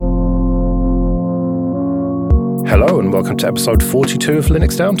Hello and welcome to episode 42 of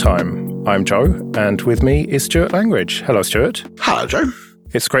Linux Downtime. I'm Joe, and with me is Stuart Langridge. Hello, Stuart. Hello, Joe.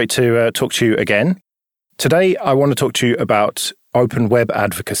 It's great to talk to you again. Today, I want to talk to you about Open Web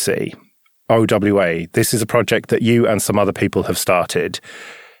Advocacy, OWA. This is a project that you and some other people have started.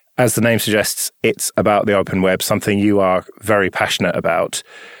 As the name suggests, it's about the open web, something you are very passionate about.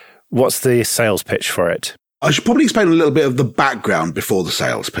 What's the sales pitch for it? I should probably explain a little bit of the background before the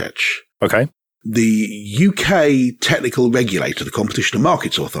sales pitch. Okay. The UK technical regulator, the Competition and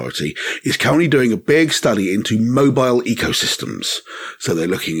Markets Authority, is currently doing a big study into mobile ecosystems. So they're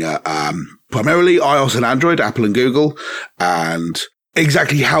looking at primarily iOS and Android, Apple and Google, and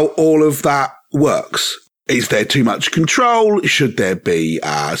exactly how all of that works. Is there too much control? Should there be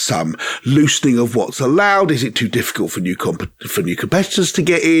some loosening of what's allowed? Is it too difficult for new competitors to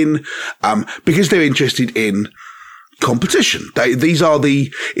get in? Because they're interested in competition. These are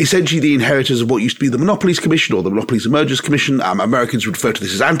essentially the inheritors of what used to be the Monopolies Commission or the Monopolies and Mergers Commission. Americans would refer to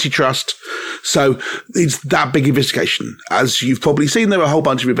this as antitrust. So it's that big investigation. As you've probably seen, there are a whole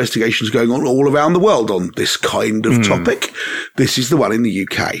bunch of investigations going on all around the world on this kind of topic. This is the one in the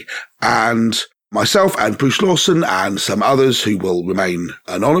UK. And myself and Bruce Lawson and some others who will remain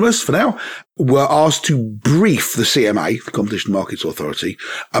anonymous for now were asked to brief the CMA, the Competition and Markets Authority,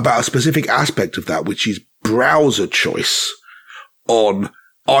 about a specific aspect of that, which is browser choice on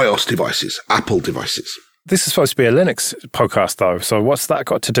iOS devices, Apple devices. This is supposed to be a Linux podcast, though. So what's that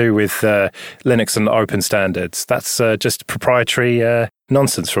got to do with Linux and open standards? That's just proprietary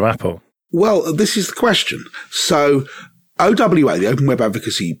nonsense from Apple. Well, this is the question. So OWA, the Open Web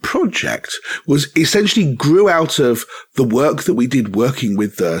Advocacy Project, was essentially grew out of the work that we did working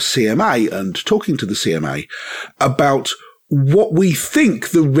with the CMA and talking to the CMA about what we think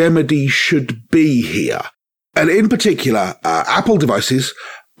the remedy should be here. And in particular, Apple devices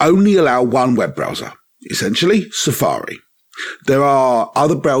only allow one web browser, essentially Safari. There are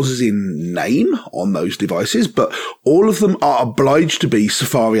other browsers in name on those devices, but all of them are obliged to be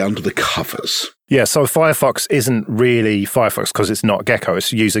Safari under the covers. Yeah, so Firefox isn't really Firefox because it's not Gecko.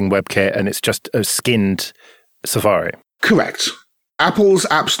 It's using WebKit and it's just a skinned Safari. Correct. Apple's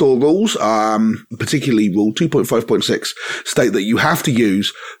App Store rules, particularly Rule 2.5.6, state that you have to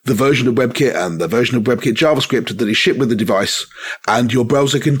use the version of WebKit and the version of WebKit JavaScript that is shipped with the device, and your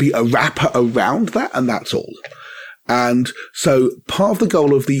browser can be a wrapper around that, and that's all. And so part of the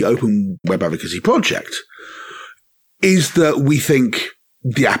goal of the Open Web Advocacy Project is that we think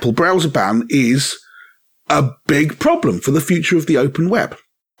the Apple browser ban is a big problem for the future of the open web.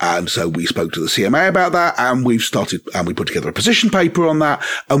 And so we spoke to the CMA about that, and we put together a position paper on that,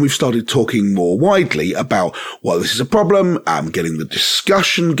 and we've started talking more widely about why this is a problem, getting the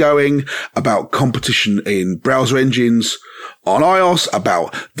discussion going about competition in browser engines on iOS,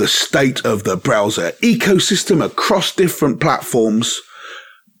 about the state of the browser ecosystem across different platforms,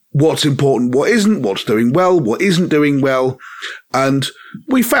 what's important, what isn't, what's doing well, what isn't doing well. And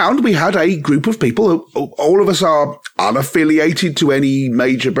we found we had a group of people who, all of us are unaffiliated to any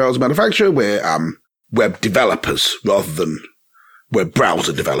major browser manufacturer. We're web developers rather than web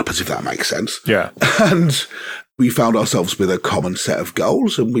browser developers, if that makes sense. Yeah. And we found ourselves with a common set of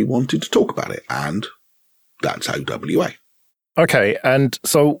goals, and we wanted to talk about it. And that's OWA. Okay, and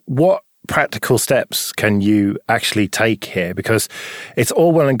so what practical steps can you actually take here? Because it's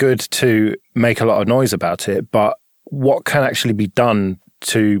all well and good to make a lot of noise about it, but what can actually be done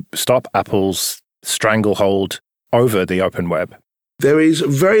to stop Apple's stranglehold over the open web? There is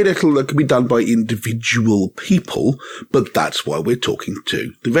very little that can be done by individual people, but that's why we're talking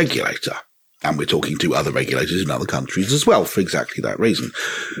to the regulator. And we're talking to other regulators in other countries as well for exactly that reason.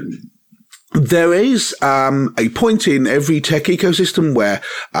 There is a point in every tech ecosystem where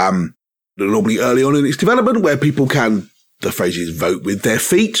normally early on in its development, where people can, the phrase is, vote with their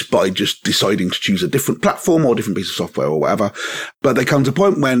feet by just deciding to choose a different platform or a different piece of software or whatever. But there comes a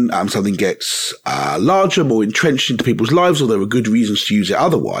point when something gets larger, more entrenched into people's lives, or there are good reasons to use it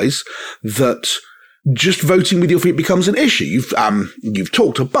otherwise, that just voting with your feet becomes an issue. You've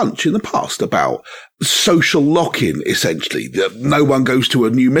talked a bunch in the past about social lock-in, essentially, that no one goes to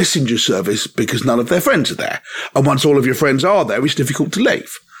a new messenger service because none of their friends are there. And once all of your friends are there, it's difficult to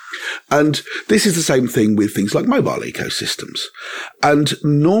leave. And this is the same thing with things like mobile ecosystems. And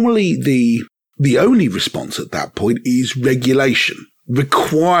normally the only response at that point is regulation,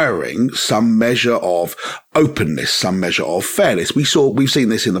 requiring some measure of openness, some measure of fairness. We've seen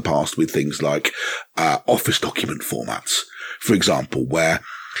this in the past with things like Office document formats, for example, where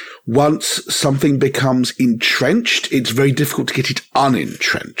once something becomes entrenched, it's very difficult to get it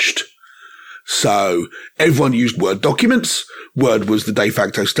unentrenched. So everyone used Word documents. Word was the de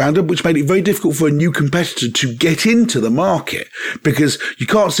facto standard, which made it very difficult for a new competitor to get into the market because you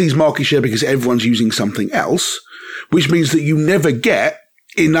can't seize market share because everyone's using something else, which means that you never get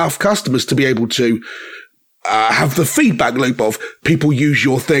enough customers to be able to have the feedback loop of people use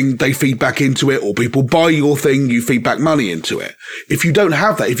your thing, they feed back into it, or people buy your thing, you feed back money into it. If you don't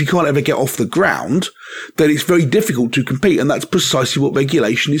have that, if you can't ever get off the ground, then it's very difficult to compete. And that's precisely what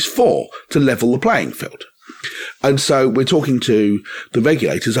regulation is for, to level the playing field. And so we're talking to the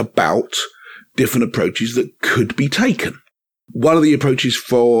regulators about different approaches that could be taken. One of the approaches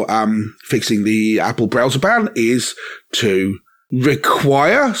for fixing the Apple browser ban is to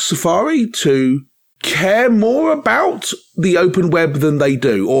require Safari to care more about the open web than they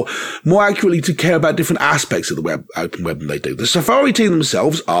do, or more accurately, to care about different aspects of the open web than they do. The Safari team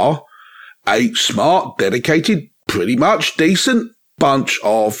themselves are a smart, dedicated, pretty much decent bunch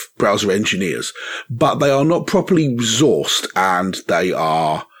of browser engineers, but they are not properly resourced and they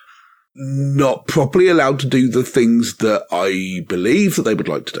are not properly allowed to do the things that I believe that they would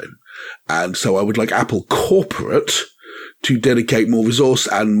like to do. And so I would like Apple Corporate to dedicate more resource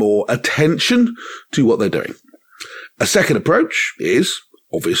and more attention to what they're doing. A second approach is,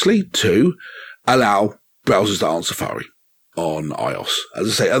 obviously, to allow browsers that aren't Safari on iOS. As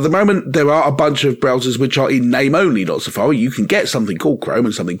I say, at the moment, there are a bunch of browsers which are in name only, not Safari. You can get something called Chrome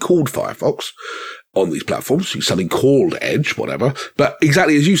and something called Firefox on these platforms, something called Edge, whatever. But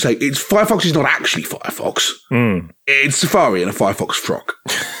exactly as you say, Firefox is not actually Firefox. It's Safari in a Firefox frock.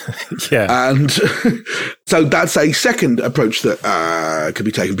 Yeah. And so that's a second approach that could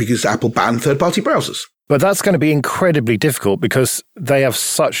be taken because Apple banned third-party browsers. But that's going to be incredibly difficult because they have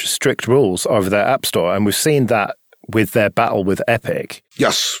such strict rules over their App Store. And we've seen that with their battle with Epic.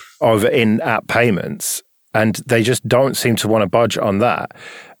 Yes. Over in-app payments. And they just don't seem to want to budge on that.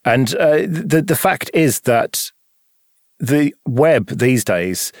 And the fact is that the web these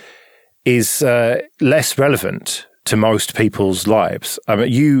days is less relevant to most people's lives. I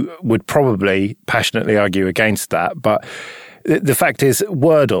mean, you would probably passionately argue against that, but the fact is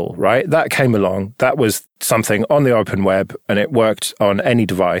Wordle, right? That came along. That was something on the open web and it worked on any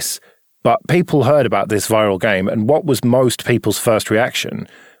device. But people heard about this viral game, and what was most people's first reaction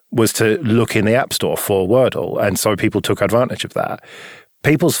was to look in the App Store for Wordle. And so people took advantage of that.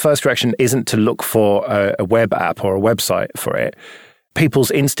 People's first reaction isn't to look for a web app or a website for it.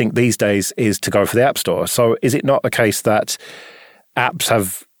 People's instinct these days is to go for the App Store. So is it not the case that apps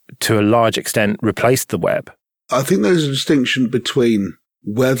have, to a large extent, replaced the web? I think there's a distinction between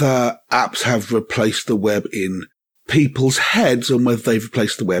whether apps have replaced the web in people's heads and whether they've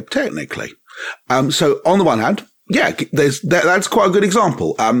replaced the web technically. So on the one hand, yeah, that's quite a good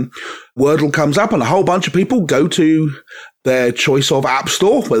example. Wordle comes up and a whole bunch of people go to their choice of app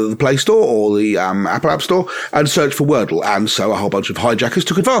store, whether the Play Store or the Apple App Store, and search for Wordle. And so a whole bunch of hijackers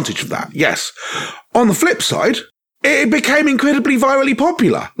took advantage of that. Yes. On the flip side, it became incredibly virally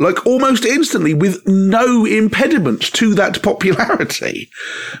popular, like almost instantly with no impediment to that popularity,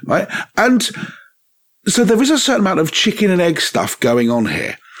 right? And so there is a certain amount of chicken and egg stuff going on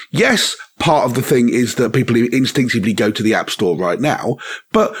here. Yes, part of the thing is that people instinctively go to the App Store right now,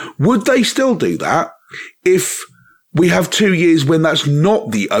 but would they still do that if we have 2 years when that's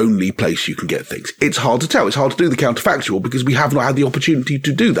not the only place you can get things? It's hard to tell. It's hard to do the counterfactual because we have not had the opportunity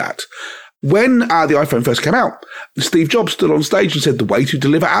to do that. When the iPhone first came out, Steve Jobs stood on stage and said the way to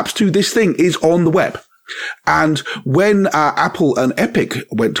deliver apps to this thing is on the web. And when Apple and Epic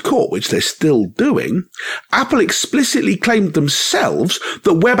went to court, which they're still doing, Apple explicitly claimed themselves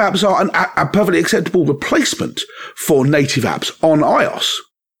that web apps are a perfectly acceptable replacement for native apps on iOS.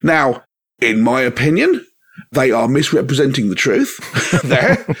 Now, in my opinion, they are misrepresenting the truth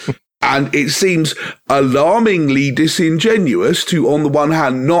there. And it seems alarmingly disingenuous to, on the one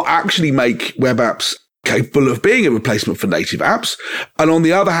hand, not actually make web apps capable of being a replacement for native apps, and on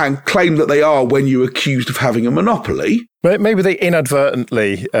the other hand, claim that they are when you're accused of having a monopoly. Maybe they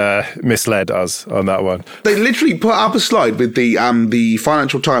inadvertently misled us on that one. They literally put up a slide with the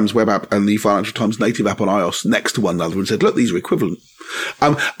Financial Times web app and the Financial Times native app on iOS next to one another and said, look, these are equivalent.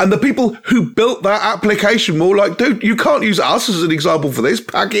 And the people who built that application were like, dude, you can't use us as an example for this.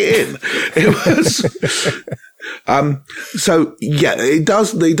 Pack it in. It was... So yeah, it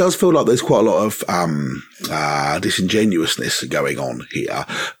does feel like there's quite a lot of disingenuousness going on here.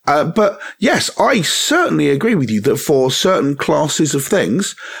 But yes, I certainly agree with you that for certain classes of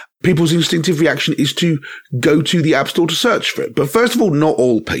things, people's instinctive reaction is to go to the App Store to search for it. But first of all, not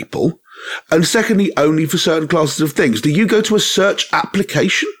all people. And secondly, only for certain classes of things. Do you go to a search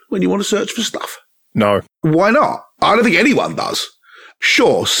application when you want to search for stuff? No. Why not? I don't think anyone does.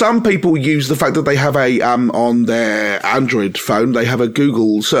 Sure, some people use the fact that they have on their Android phone, they have a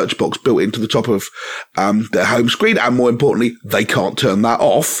Google search box built into the top of their home screen, and more importantly, they can't turn that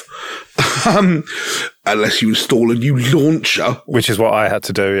off unless you install a new launcher. Which is what I had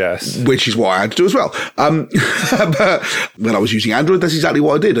to do, yes. Which is what I had to do as well. But when I was using Android, that's exactly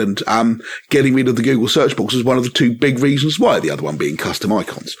what I did, and getting rid of the Google search box was one of the two big reasons why, the other one being custom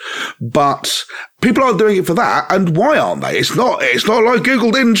icons. But people aren't doing it for that, and why aren't they? It's not like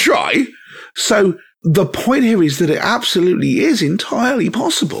Google didn't try. So the point here is that it absolutely is entirely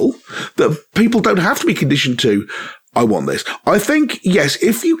possible that people don't have to be conditioned to, I want this. I think, yes,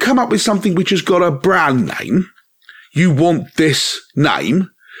 if you come up with something which has got a brand name, you want this name,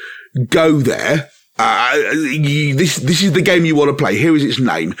 go there. This is the game you want to play. Here is its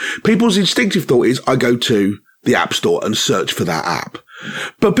name. People's instinctive thought is, I go to the App Store and search for that app.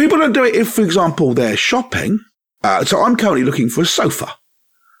 But people don't do it if, for example, they're shopping. So I'm currently looking for a sofa,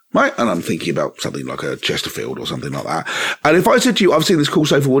 right? And I'm thinking about something like a Chesterfield or something like that. And if I said to you, I've seen this cool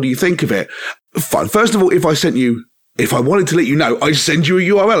sofa, what do you think of it? Fine. First of all, if I wanted to let you know, I'd send you a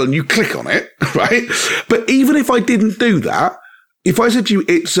URL and you click on it, right? But even if I didn't do that, if I said to you,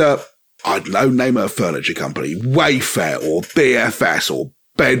 it's I don't know, name a furniture company, Wayfair or DFS or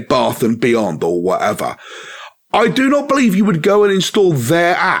Bed Bath and Beyond or whatever, I do not believe you would go and install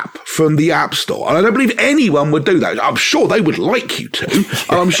their app from the App Store. And I don't believe anyone would do that. I'm sure they would like you to.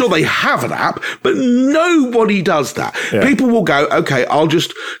 And I'm sure they have an app, but nobody does that. Yeah. People will go, okay, I'll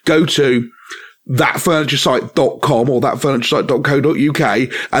just go to thatfurnituresite.com or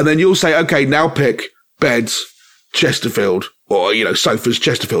thatfurnituresite.co.uk. And then you'll say, okay, now pick beds, Chesterfield, or, sofas,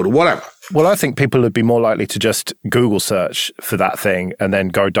 Chesterfield, or whatever. Well, I think people would be more likely to just Google search for that thing and then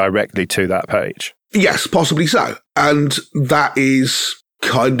go directly to that page. Yes, possibly so. And that is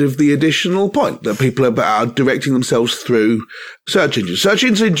kind of the additional point, that people are directing themselves through search engines. Search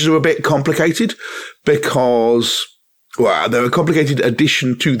engines are a bit complicated because, well, they're a complicated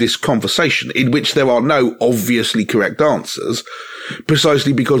addition to this conversation in which there are no obviously correct answers,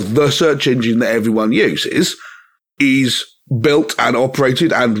 precisely because the search engine that everyone uses is built and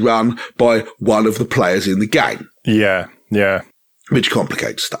operated and run by one of the players in the game. Yeah. Which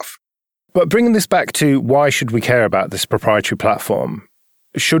complicates stuff. But bringing this back to why should we care about this proprietary platform?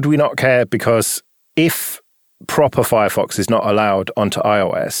 Should we not care because if proper Firefox is not allowed onto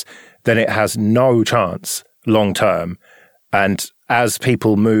iOS, then it has no chance long term. And as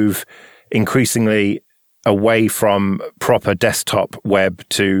people move increasingly away from proper desktop web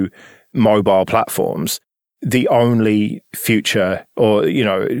to mobile platforms, the only future or,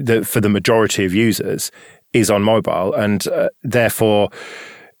 for the majority of users is on mobile. And therefore,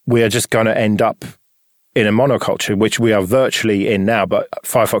 we are just going to end up in a monoculture, which we are virtually in now, but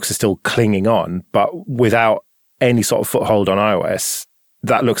Firefox is still clinging on. But without any sort of foothold on iOS,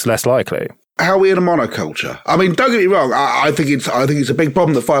 that looks less likely. How are we in a monoculture? I mean, don't get me wrong. I think it's a big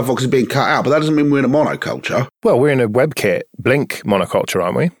problem that Firefox is being cut out, but that doesn't mean we're in a monoculture. Well, we're in a WebKit Blink monoculture,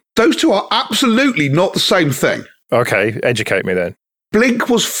 aren't we? Those two are absolutely not the same thing. Okay, educate me then. Blink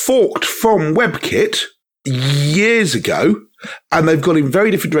was forked from WebKit years ago, and they've gone in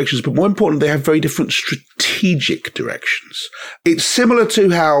very different directions, but more importantly, they have very different strategic directions. It's similar to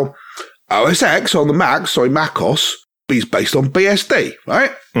how OS X on the macOS is based on BSD,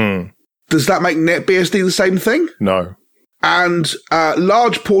 right? Mm. Does that make NetBSD the same thing? No. And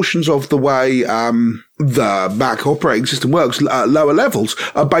large portions of the way the Mac operating system works at lower levels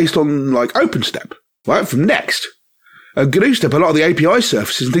are based on like OpenStep, right, from Next. GNU-Step, a lot of the API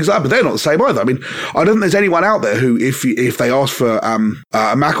surfaces and things like that, but they're not the same either. I mean, I don't think there's anyone out there who, if they asked for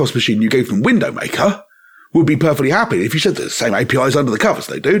a macOS machine, you gave them Window Maker, would be perfectly happy. If you said the same APIs under the covers,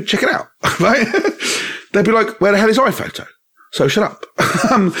 they do, check it out, right? They'd be like, where the hell is iPhoto? So shut up.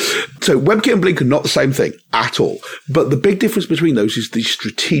 So WebKit and Blink are not the same thing at all. But the big difference between those is the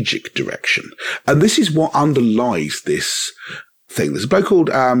strategic direction. And this is what underlies this thing. There's a bloke called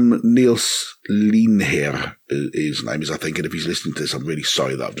Niels Leenheer, his name is, I think, and if he's listening to this, I'm really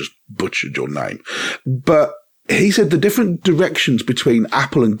sorry that I've just butchered your name. But he said the different directions between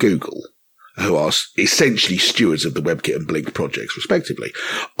Apple and Google, who are essentially stewards of the WebKit and Blink projects, respectively,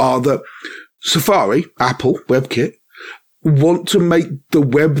 are that Safari, Apple, WebKit, want to make the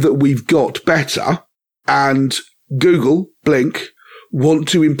web that we've got better, and Google, Blink, want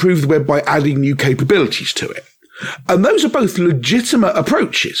to improve the web by adding new capabilities to it. And those are both legitimate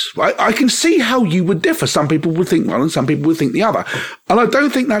approaches, right? I can see how you would differ. Some people would think one and some people would think the other. And I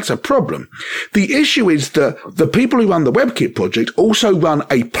don't think that's a problem. The issue is that the people who run the WebKit project also run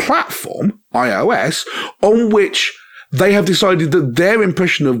a platform, iOS, on which they have decided that their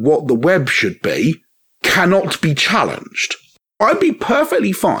impression of what the web should be cannot be challenged. I'd be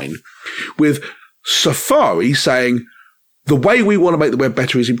perfectly fine with Safari saying, the way we want to make the web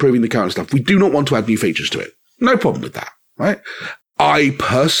better is improving the current stuff. We do not want to add new features to it. No problem with that, right? I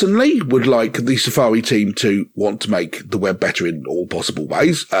personally would like the Safari team to want to make the web better in all possible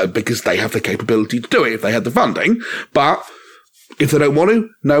ways, because they have the capability to do it if they had the funding. But if they don't want to,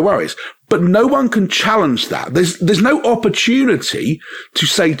 no worries. But no one can challenge that. There's no opportunity to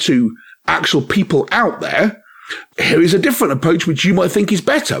say to actual people out there, here is a different approach which you might think is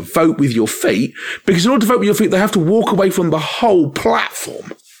better. Vote with your feet. Because in order to vote with your feet, they have to walk away from the whole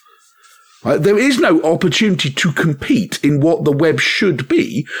platform. Right? There is no opportunity to compete in what the web should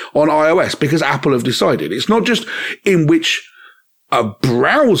be on iOS because Apple have decided. It's not just in which a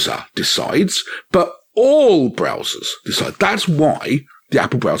browser decides, but all browsers decide. That's why the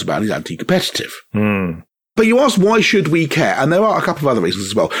Apple browser ban is anti-competitive. But you ask, why should we care? And there are a couple of other reasons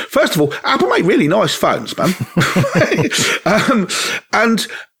as well. First of all, Apple make really nice phones, man. And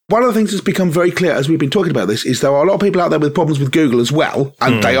one of the things that's become very clear as we've been talking about this is there are a lot of people out there with problems with Google as well,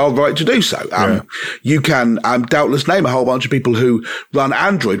 and they are right to do so. You can doubtless name a whole bunch of people who run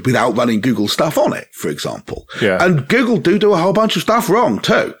Android without running Google stuff on it, for example. And Google do a whole bunch of stuff wrong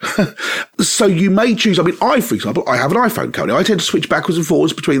too. So you may choose, for example, I have an iPhone currently. I tend to switch backwards and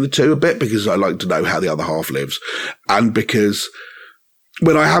forwards between the two a bit because I like to know how the other half lives, and because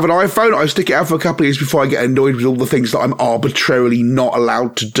when I have an iPhone, I stick it out for a couple of years before I get annoyed with all the things that I'm arbitrarily not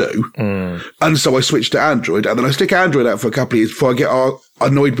allowed to do. And so I switch to Android, and then I stick Android out for a couple of years before I get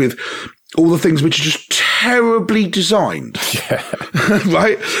annoyed with all the things which are just terribly designed.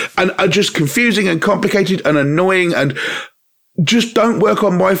 Right? And are just confusing and complicated and annoying and just don't work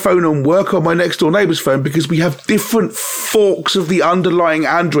on my phone and work on my next door neighbor's phone because we have different forks of the underlying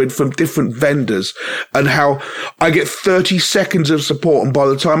Android from different vendors, and how I get 30 seconds of support. And by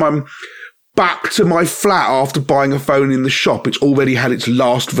the time I'm back to my flat after buying a phone in the shop, it's already had its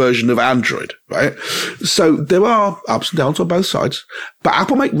last version of Android, right? So there are ups and downs on both sides, but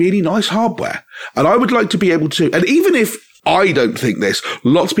Apple make really nice hardware. And I would like to be able to, and even if I don't think this,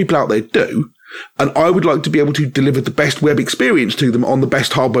 lots of people out there do, and I would like to be able to deliver the best web experience to them on the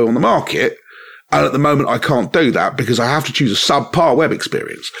best hardware on the market. And at the moment, I can't do that because I have to choose a subpar web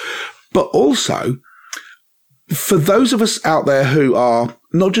experience. But also, for those of us out there who are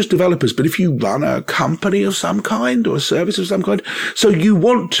not just developers, but if you run a company of some kind or a service of some kind, so you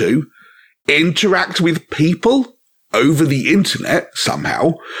want to interact with people over the internet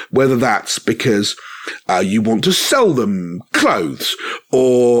somehow, whether that's because you want to sell them clothes,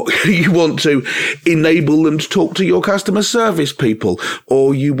 or you want to enable them to talk to your customer service people,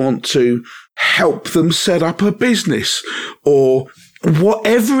 or you want to help them set up a business, or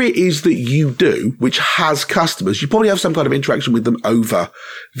whatever it is that you do, which has customers, you probably have some kind of interaction with them over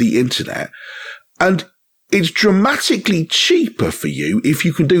the internet. And it's dramatically cheaper for you if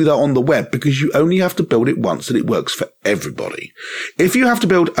you can do that on the web because you only have to build it once and it works for everybody. If you have to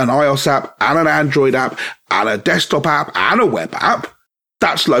build an iOS app and an Android app and a desktop app and a web app,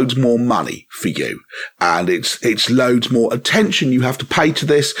 that's loads more money for you. And it's loads more attention you have to pay to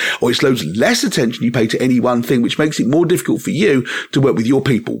this, or it's loads less attention you pay to any one thing, which makes it more difficult for you to work with your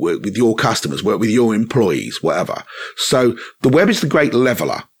people, work with your customers, work with your employees, whatever. So the web is the great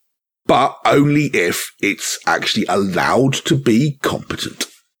leveler, but only if it's actually allowed to be competent.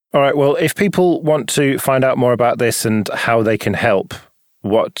 All right. Well, if people want to find out more about this and how they can help,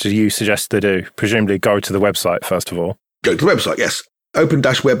 what do you suggest they do? Presumably go to the website, first of all. Go to the website, yes.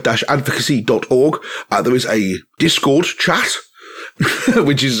 open-web-advocacy.org. There is a Discord chat,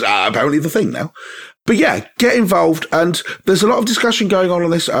 which is apparently the thing now. But yeah, get involved. And there's a lot of discussion going on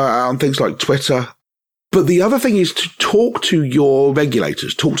this on things like Twitter. But the other thing is to talk to your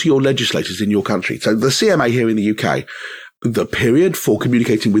regulators, talk to your legislators in your country. So the CMA here in the UK, the period for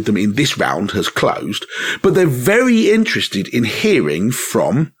communicating with them in this round has closed, but they're very interested in hearing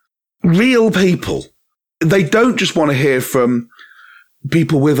from real people. They don't just want to hear from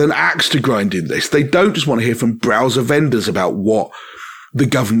people with an axe to grind in this. They don't just want to hear from browser vendors about what the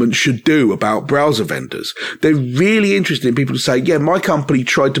government should do about browser vendors. They're really interested in people to say, yeah, my company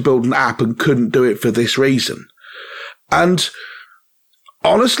tried to build an app and couldn't do it for this reason. And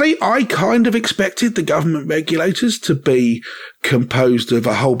honestly, I kind of expected the government regulators to be composed of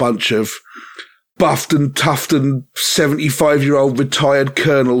a whole bunch of buffed and tuffed and 75-year-old retired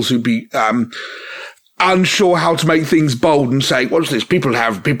colonels who'd be unsure how to make things bold and saying, what's this? People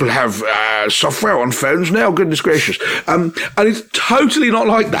have software on phones now. Goodness gracious. And it's totally not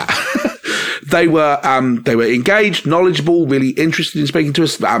like that. They were engaged, knowledgeable, really interested in speaking to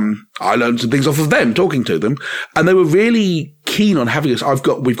us. I learned some things off of them, talking to them, and they were really keen on having us.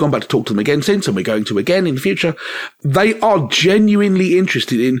 We've gone back to talk to them again since, and we're going to again in the future. They are genuinely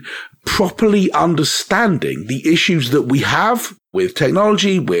interested in properly understanding the issues that we have with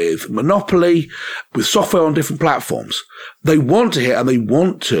technology, with monopoly, with software on different platforms. They want to hear and they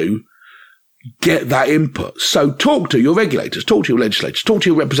want to get that input. So talk to your regulators, talk to your legislators, talk to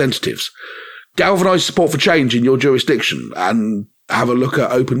your representatives, galvanise support for change in your jurisdiction, and have a look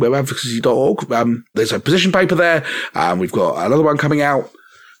at openwebadvocacy.org. There's a position paper there, and we've got another one coming out.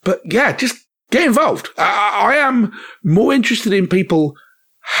 But yeah, just get involved. I am more interested in people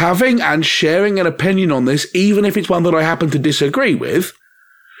having and sharing an opinion on this, even if it's one that I happen to disagree with,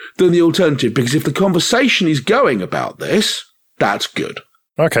 than the alternative. Because if the conversation is going about this, that's good.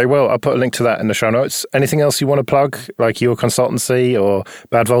 Okay, well, I'll put a link to that in the show notes. Anything else you want to plug, like your consultancy or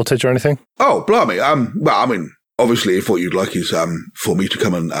Bad Voltage or anything? Oh, blimey. Well, I mean, obviously, if what you'd like is for me to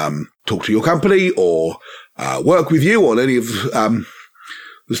come and talk to your company or work with you on any of the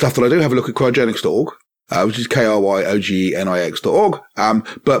stuff that I do, have a look at cryogenics.org. Which is KRYOGENIX.org.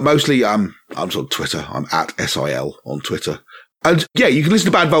 But mostly, I'm on Twitter. I'm at SIL on Twitter. And yeah, you can listen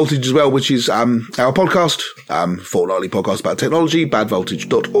to Bad Voltage as well, which is our podcast, fortnightly podcast about technology,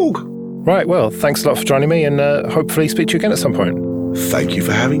 badvoltage.org. Right. Well, thanks a lot for joining me, and hopefully speak to you again at some point. Thank you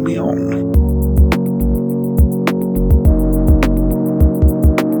for having me on.